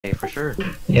Okay, for sure.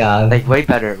 Yeah. Like way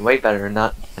better,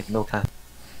 not like no time.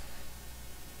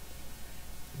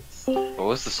 What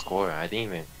was the score? I didn't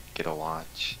even get a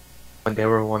watch. When they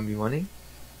were 1v1ing?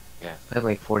 Yeah. I had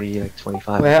like 40, like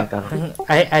 25, Well, I think.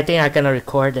 I think I'm gonna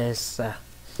record this.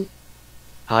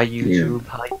 Hi YouTube,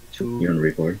 hi YouTube. You wanna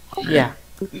record? Yeah.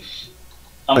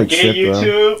 I'm gay,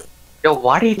 YouTube! Yo,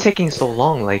 why are you taking so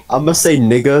long? Like, I'm gonna say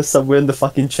nigga somewhere in the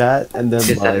fucking chat and then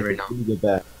Just said it like right now. when you get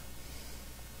back.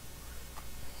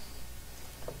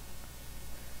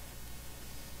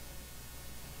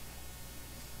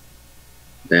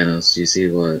 Thanos, you see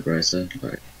what Bryce said?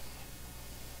 Alright.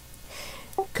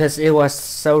 Cause it was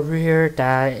so rare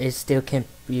that it still can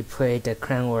be played the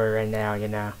Clanwars right now, you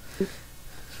know.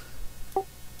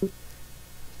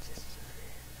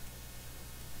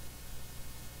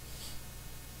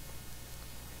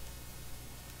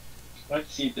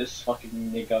 Let's see this fucking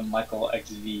nigga Michael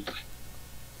XV.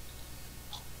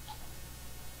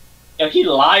 Yo, he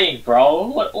lying, bro.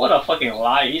 What a fucking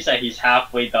lie. He said he's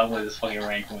halfway done with his fucking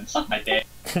rank one. Suck my dick.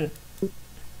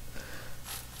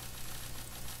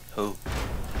 Who?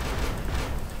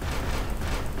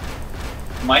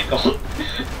 Michael.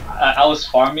 I was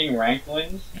farming rank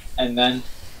wins and then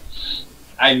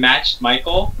I matched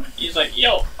Michael. He's like,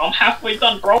 yo, I'm halfway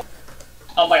done, bro.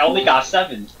 I'm like, I only got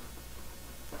 7.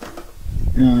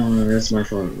 No, that's my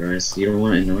fault, Bryce. You don't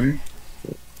want to ignore?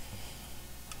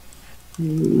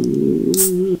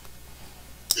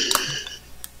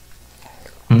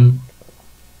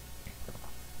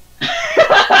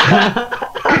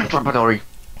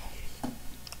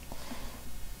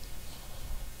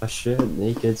 Oh shit,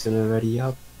 Naked's gonna ready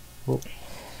up. Oh.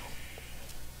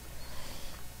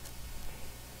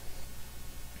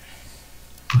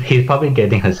 He's probably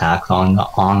getting his hacks on,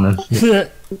 honestly.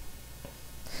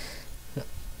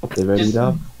 They readied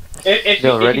up.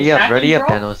 yo, ready up, hacking, bro,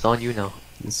 Thanos, it's on you now.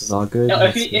 This is all good. Yo,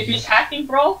 if he's hacking,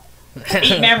 bro,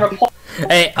 8-man report.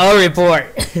 Hey, I'll report.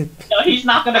 No, he's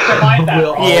not gonna survive that,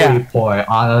 We'll bro. all Yeah. report.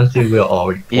 Honestly, we'll all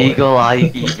report. Eagle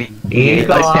Eye,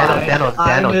 Eagle Eye,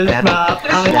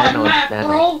 Thanos.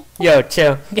 Bro. Yo,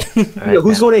 chill. Alright, Yo,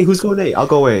 who's going A? Who's going A? I'll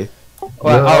go A.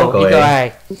 Well, I'll go you go A.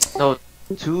 A. No,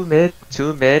 2 mid,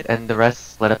 and the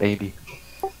rest let up AB.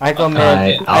 I go mid.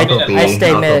 Alright, I'll go B. I stay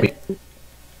I'll go mid. B.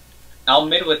 I'll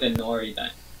mid with the Nori then.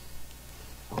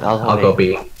 I'll go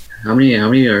B. How many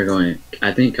are going?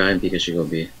 I think Kai and Pika should go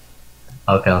B.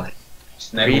 Okay.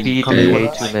 3 B, Come 3 in.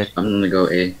 A, 2 mid. I'm gonna go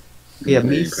A. Yeah,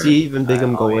 me, Steve, and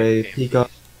Bigum go A. Pika.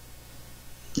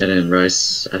 And then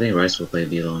Rice, I think Rice will play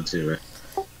B long too,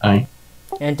 right? Alright.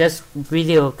 And this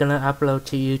video gonna upload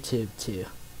to YouTube too.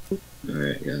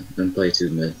 Alright, yeah. Then play 2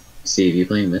 mid. Steve, you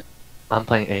playing mid? I'm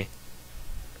playing A.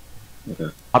 Okay.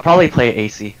 I'll probably play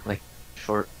AC, like,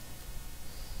 short.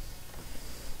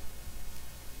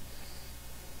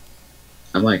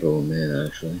 I might go mid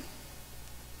actually.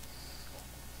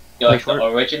 Yo, Play if the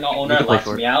short. original You owner can play locks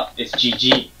short. me out, it's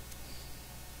GG.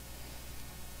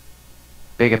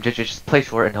 Big, I'm just play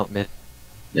short and help mid.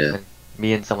 Yeah.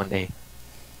 Me and someone A.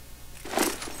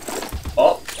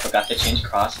 Oh, forgot to change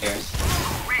crosshairs.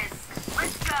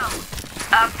 Let's go.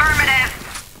 Affirmative.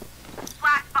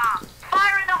 Flash bomb.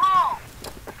 Fire in the hole.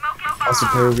 Smoking bomb. Also,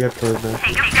 player, we have killed now.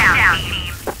 Take him down,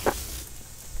 team.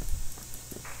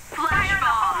 Flash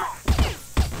bomb.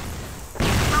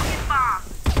 Smoking bomb.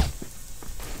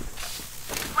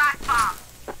 Flash bomb.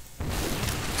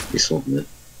 We smoke mid.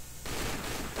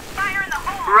 Fire in the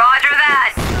hole. Roger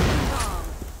that.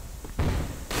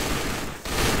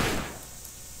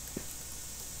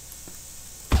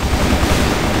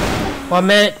 One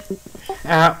minute.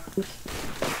 Out. Good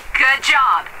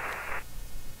job.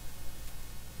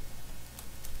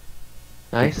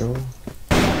 Nice. Go.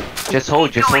 Just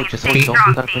hold, don't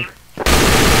gotta play.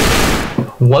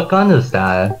 What gun is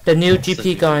that? The new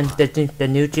GP gun. The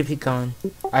new GP gun.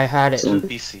 I had it. So-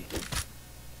 PC.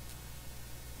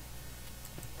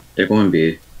 They're going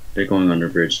B. They're going under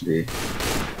bridge B.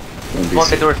 Going B. One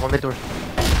mid doors. On the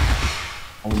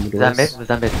Is that mid? doors. Was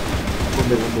that mid?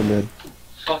 One mid.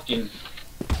 Fucking.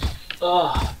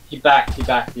 Ugh. He back. Going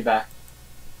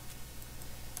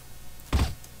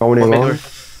A One mid long. doors.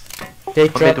 They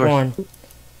mid dropped doors. one.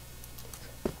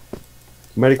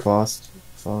 Medic lost.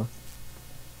 Fuck.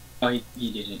 Oh, he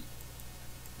didn't.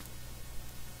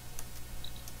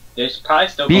 There's probably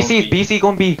still BC,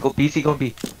 going B. BC going B. BC going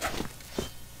B.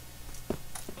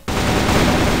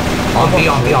 On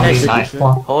B, Nice. nice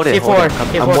one. Hold it, C4. hold it. Come.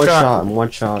 I'm C4 one drop. shot. I'm one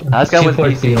shot. Last guy was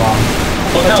C4 BC. long.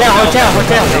 Hotel.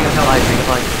 Take a line.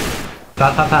 Ta.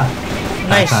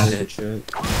 Nice. Shit, shit.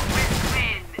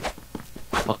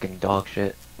 Fucking dog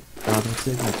shit. God, that's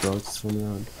it, bro. It's just 1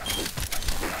 round.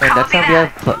 And that's how we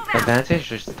have advantage.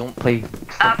 Just don't play.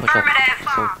 Just don't push up. Affirmative.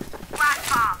 So Flash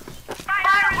bomb.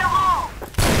 Fire in the hole.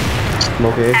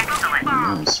 Smoke A. Excellent.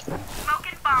 Nice.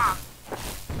 Smoking bomb.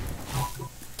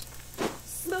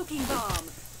 Smoking bomb.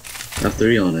 I have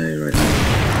 3 on A right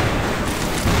now.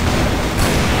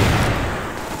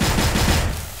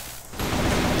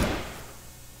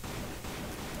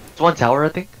 it's one tower, I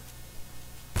think.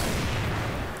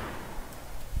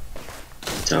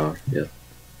 Tower, yeah.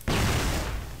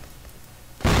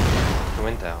 The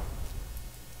wind down.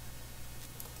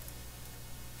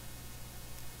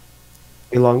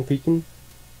 A long peeking.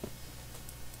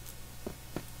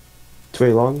 2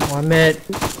 A long. One mid.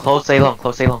 Close A long.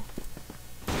 Close A long.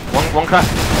 One crack.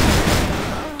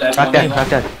 That's Crack one dead. A Crack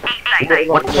dead.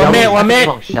 One mid.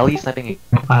 Long. Shelly sniping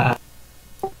A.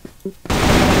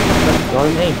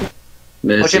 Long.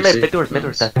 Mid Push it mid. 60. Mid doors. Mid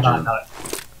doors. Dead.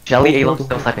 Shelly A long.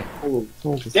 Still sniping.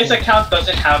 This account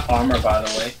doesn't have armor, by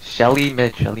the way. Shelly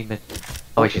mid. Shelly mid.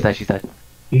 Oh wait, she's dead. She's dead.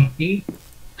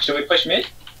 Should we push mid?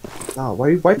 Ah, why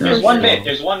are you wiping? There's No. one mid.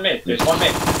 There's one mid. There's one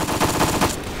mid.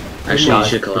 Actually, you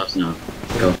should collapse now.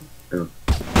 Go. Go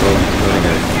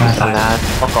together. Nah,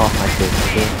 fuck off my shit.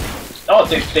 Okay? Oh,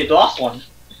 they lost one.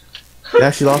 They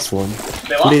actually lost one.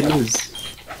 They Who lost did one. lose?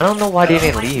 I don't know why they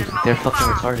didn't leave. They're fucking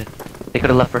retarded. They could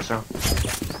have left first round.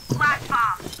 Flash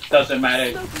bomb. Doesn't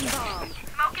matter. Smoking bomb.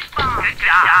 Smoking bomb. Good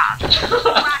job.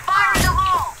 Fire in the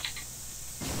hole.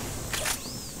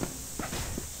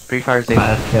 Free Fire's A.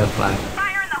 Flash, kill, flash.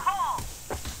 Fire in the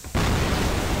hole.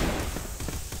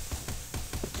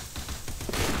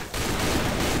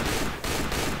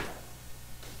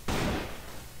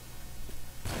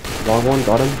 Long one,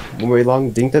 got him. One way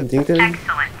long, dinked him. Excellent.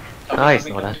 Nice,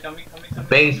 Coming, know that. coming.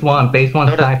 Base one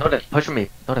No, sniper. no, pushing me.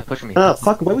 No, pushing me. Ah,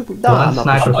 fuck, why we nah, One I'm not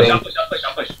sniper pushing. I'll base. push.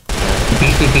 I'll push.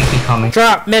 BC coming.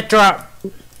 Drop. Mid drop.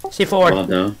 C4. Bomb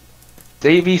down. It's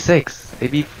AB6. Hey,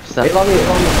 AB7. long, long.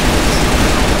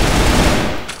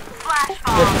 Flash Good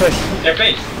bomb. push. They're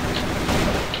base.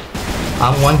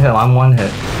 I'm one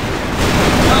hit.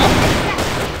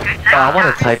 Good I job.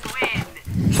 wanna type.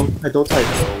 Win. Don't type.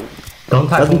 Don't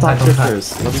type, Let them don't talk type, shit don't type. first.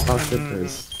 Let them talk shit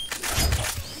first.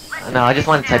 No, I just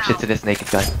want to type shit to this naked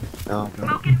guy. No, no.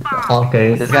 Smoking bomb.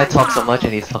 Okay. This guy talks so much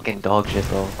and he's fucking dog shit,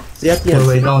 bro. See at the end.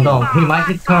 Wait, don't. He might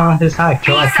hit turn on his side.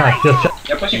 Kill that side. Just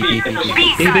They're pushing B. They're pushing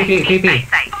B. B site. B.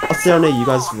 I'll stay on it, you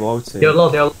guys rotate. they're low.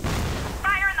 Fire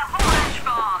in the hole. Flash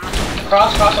bomb.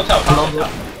 Cross hotel.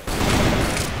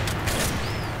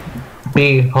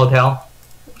 B hotel.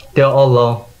 They're all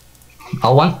low.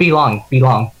 One's B long.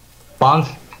 Bombs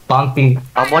B.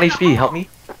 I'm 1 HP, help me.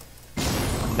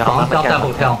 No, Bombs I out that can't.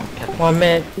 hotel. One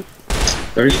mid.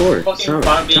 34. Fucking Tower.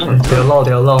 bomb B. Tower.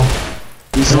 They're low.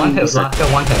 He's One on hit, this side. last hit,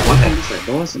 one hit. This side.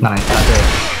 Awesome. Nice, that's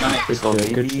it. Nice. Let's go,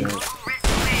 Good baby. shot.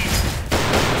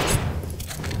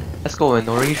 Let's go,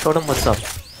 Nori. Show them what's up.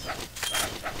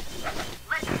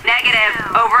 Negative.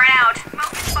 Over and out.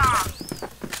 Smoking bomb.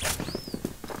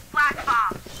 Flash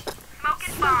bomb.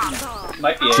 Smoking bomb.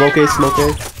 Might be A. Smoke A, smoke A.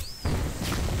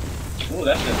 Ooh,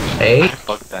 that's it. 8.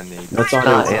 Fuck that nade. That's It's on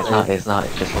not, it. it's not.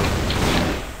 It's just one.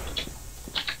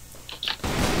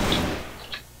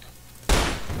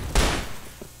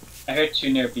 I heard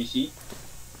 2 near BC.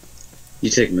 You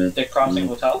take mid. They're crossing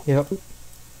hotel. Yep.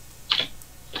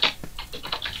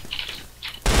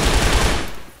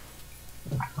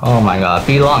 Oh my god,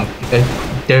 B long.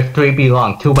 There's 3 B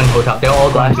long. 2 win hotel. They're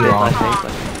all going B long.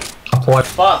 Flash, 4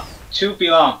 Fuck. 2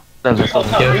 belong. let's go.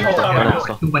 Hotel, There's hotel right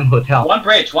now. 2 win hotel. One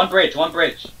bridge.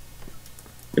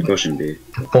 They're pushing B.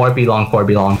 4 B long.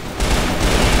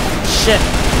 Shit.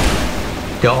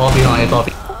 They're all B long. It's all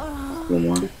B.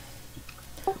 1-1.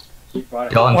 He brought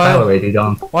it. They're on Wow. side already. They're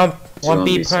on. One on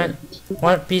B B plant.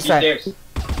 One B B side. stairs.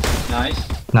 Nice.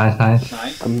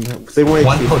 Nice. They want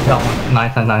One HP. hotel.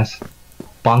 Nice.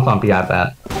 Bombs on B, I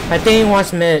bet. I think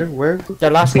one's mid. Where? The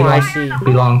last B one I long. see.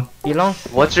 B long. Belong.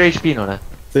 What's your HP, Nona?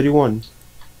 31.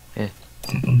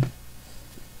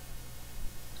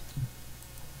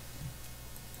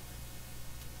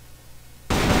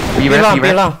 Belong.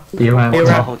 Belong. B ran. B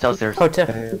Hotel, ran. hotel stairs. Hotel.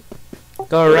 Okay. Go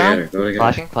Go around. together. Go together.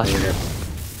 Flashing. Go together.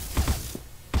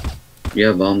 You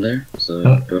have bomb there, so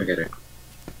go together.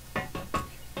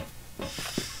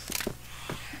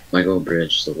 Might go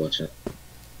bridge, so watch it.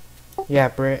 Yeah,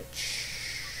 bridge.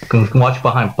 Watch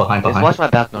behind. Just watch my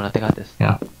back, Nona. I got this.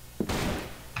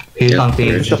 He's Yeah, on B.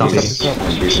 bridge, He's on B. B.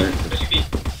 On B side. Pushing B.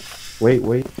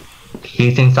 Wait.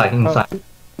 He's inside.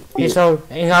 He's all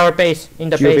in our base. In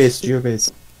the base.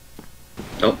 Geobase.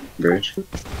 Oh, bridge.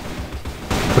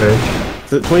 Bridge.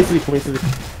 23.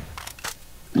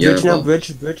 Yeah, Bridge now, bomb.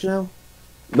 bridge now.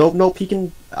 No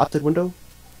peeking out the window.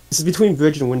 This is between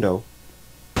bridge and window.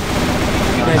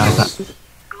 Yeah, Nice.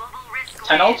 Global risk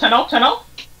 10-0, 10-0, 10-0.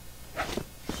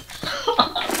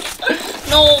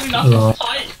 No, not No. this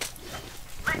tight.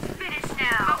 Let's finish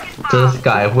now. This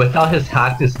guy, without his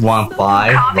hack, is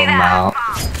 1-5. Copy Wow. that.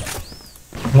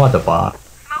 Bomb. What the fuck?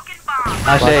 Smoking bomb.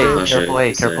 Ashe, Flash careful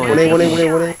it, A, careful it's One A, A. one A, one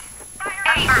A, one A.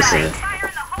 Affirmative. Fire in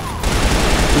the hole.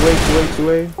 2 A, 2 A, 2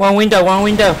 A. One window, one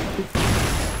window.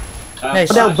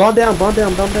 Nice. Bomb down, bomb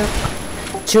down, bomb down.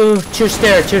 Two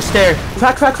stair, two stair.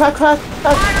 Crack, crack, crack, crack.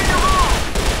 Fire in the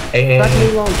hole. Crack me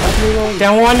AA. long, crack me long.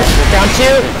 Down one, down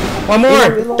two. One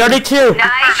more. Reload. 32.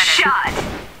 Nice shot.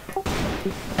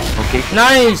 Okay.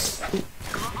 Nice.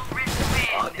 Global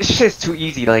risk win. This shit is too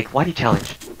easy. Like, why do you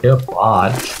challenge? You're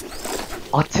bot.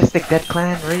 Autistic Dead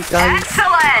Clan, right, guys?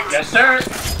 Excellent. Yes, sir.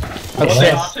 Okay.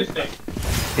 Stay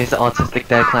autistic. This Autistic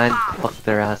Dead Clan, fuck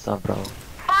their ass up, bro.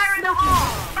 Fire in the hole.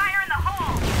 Fire in the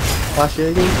hole. Flash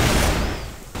it again.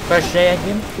 First day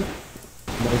again.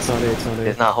 No, it's not it, it's not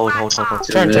It's it. not hold. Turn,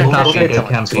 turn, Not turn. good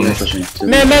campaign. Man.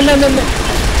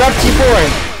 Drop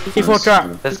C4. C4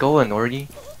 drop. Let's go, Nordy.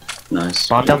 Nice.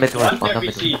 Bomb down mid door. One Bomb down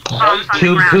mid FBC.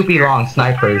 door. Two B long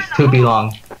snipers. 2 B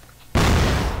long.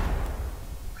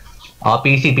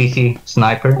 BC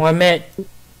sniper. One mid.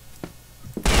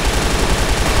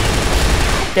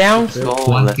 Down. Let's go.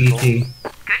 One Let's go. BC.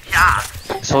 Good job.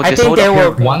 So I just think hold they up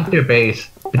were- here. One their base.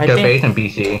 I Their think- base and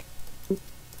BC.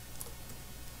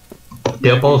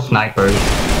 They're both snipers.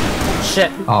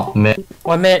 Shit. Oh, mid.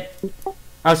 One mid.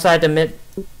 Outside the mid.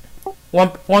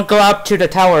 One go up to the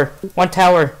tower. One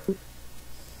tower.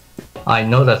 I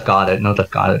know that's got it. No, that's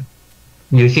got it.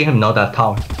 You see him know that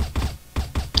tower.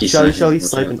 Shelly,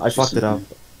 sniping. I fucked it up.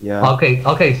 Yeah. Okay.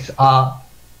 Nice.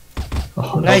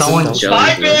 Someone.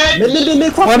 Snipe it!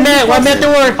 Mid, One mid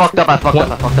door. Fucked up. I fucked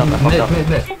up.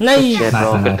 Mid. Nice. Shit,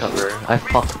 bro. Nice, Good nice. cover. I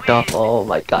fucked up. Oh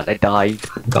my god, I died.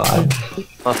 God.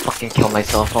 I fucking killed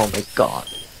myself. Oh my god.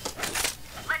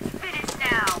 Let's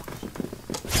finish now.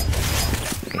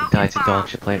 Fucking died to dog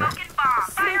shit later. Smoking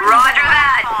bomb. Roger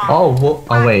that. Oh,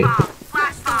 wait.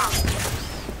 Flash bomb.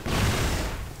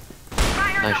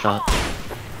 Fire in Nice the shot. hole.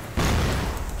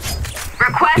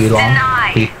 Request B long.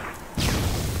 denied. B.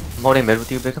 I'm holding mid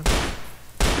with you, Bigum.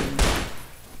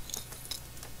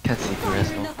 Can't see the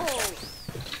rest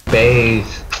though.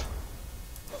 Base.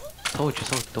 Told you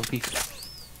so. Don't peek.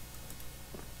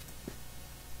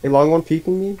 A long one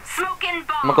peeking me. Smoking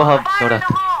bomb. I'm gonna go help Fire in Soda.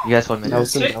 the hole. You guys hold mid.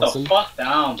 Nelson, Sit the Nelson. fuck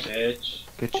down, bitch.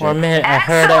 Good shit. One mid. I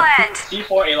heard it. Excellent.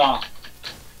 C4 Elon.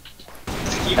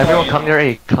 Everyone come near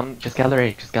A. Come, just gather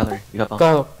A. Just gather A. You got bomb.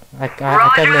 Go. I got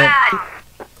Roger mid. that.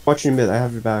 Watch your mid, I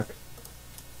have your back.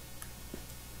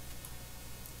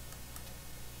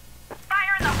 Fire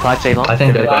in the hole. Flash A long. I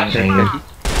think they're Flash going A. to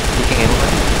Peeking A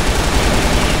long.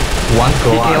 One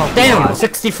garage. Damn.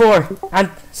 64. And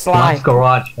One slide.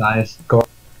 garage, guys. Fuck,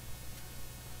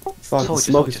 Sold, the just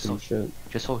smoke sold, is just some sold.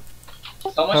 shit. Just hold.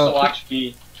 Someone to watch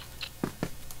B.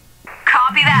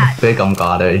 Copy that. Big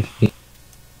got it.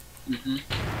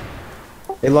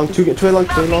 A long, two A long,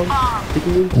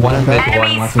 peeking me. One mid, back. one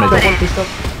Enemy mid. spotted. Push up.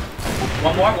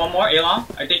 One more Elon.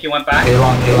 I think he went back. A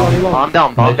long. A long. Bomb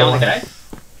down. Bomb Mid down. door. Okay.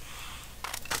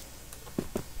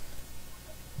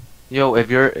 Yo,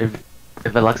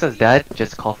 if Alexa's dead,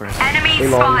 just call for him. Enemy Hey,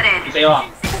 long. spotted. He's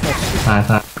Elon. Nice.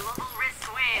 Global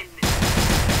risk win.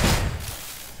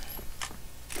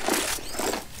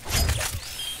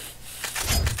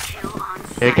 Kill on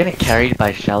They're sight. getting carried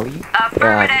by Shelly.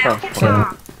 Affirmative.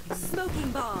 Yeah.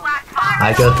 Smoking bomb. Fire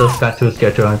I guess this guy's too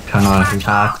scared to turn on his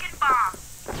hack. Smoking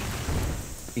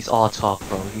bomb. He's all talk,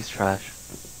 bro. He's trash.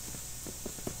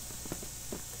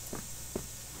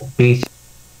 Beast.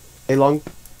 A long.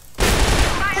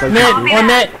 Mid. One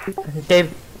mid.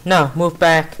 Dave. No. Move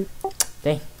back.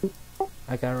 Dang.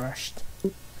 I got rushed.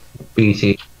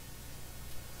 BC.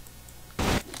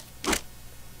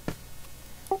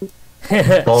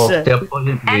 Oh, Shit. they're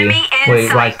pushing B. Enemy Wait,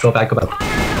 inside. right, go back.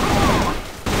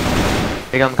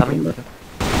 Big, I'm coming.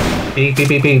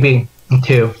 B.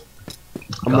 Two.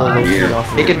 I'm not yeah. looking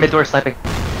off. Naked mid door sniping.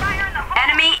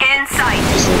 Enemy in sight.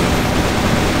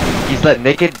 He's let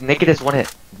naked. Naked is one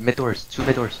hit. Mid doors. 2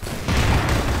 mid doors.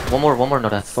 One more. No,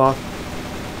 that. Fuck.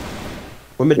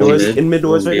 We're mid One doors. mid, In mid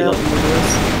doors one right now. B In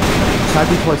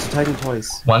mid doors. Tagging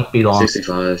twice. One B long.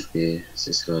 65 B.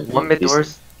 65 B. One mid He's-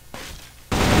 doors.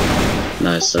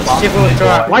 Nice, that's C4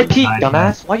 drop. Why peek, Nice.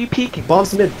 dumbass? Why you peeking?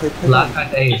 Bombs mid. Play Last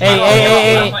guy's A.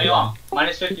 Hey. Elon.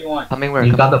 Minus 51. Coming where?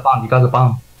 You got the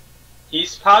bomb.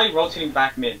 He's probably rotating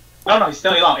back mid. No, he's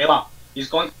still Elon. He's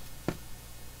going.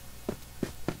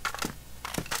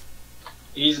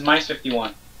 He's minus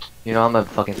 51. You know I'm a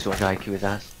fucking 200 IQ his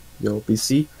ass. Yo,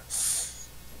 BC.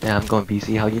 Yeah, I'm going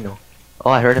BC. How you know?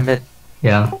 Oh, I heard him mid.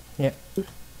 Yeah.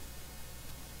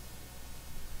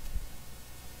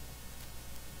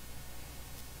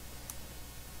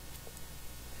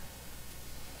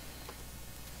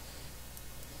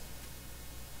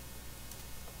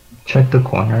 Check the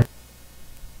corner.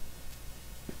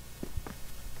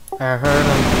 I heard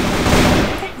him.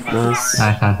 Nice.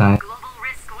 Nice. Global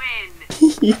risk win.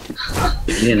 If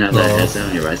you didn't have that headset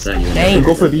on your right side, you would Dang. You never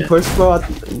go for have B that. push, bro. I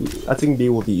think B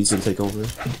will be easy to take over.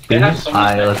 They have so much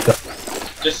Alright, let's go.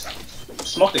 Just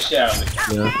smoke the shit out of it.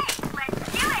 Yeah.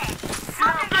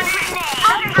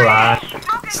 Flash.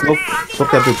 Smoke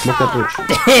that bridge. Smoke that bridge.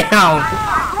 Damn!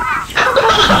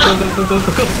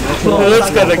 Let's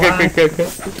go.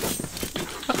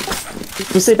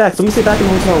 Let me stay back. Let me stay back in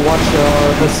the hotel. Watch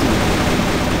Hussey.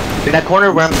 In that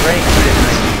corner where I'm spraying.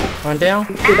 One down.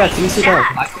 Stay back. Let me stay back.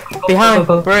 Behind.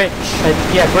 Bridge.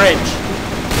 Yeah, bridge.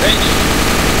 Rich,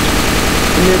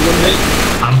 One mid.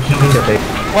 I'm killing the big.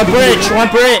 One bridge. One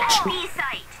bridge. B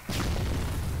site.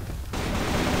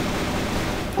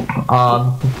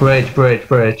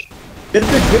 Bridge. Mid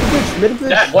bridge.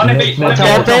 that one in base, one in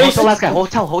Hotel, base. base. Last guy.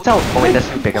 Hotel. Oh wait, that's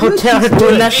you, Big. Hotel.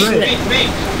 Doing that shit.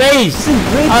 Base. Base.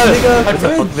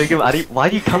 Why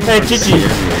do you come Hey, from GG.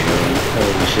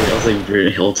 Holy shit, I was like,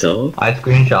 weird hotel. I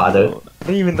screenshotted. I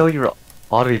didn't even know you were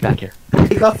all the way back here.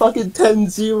 They got fucking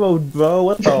 10-0, bro.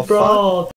 What the fuck? Bro.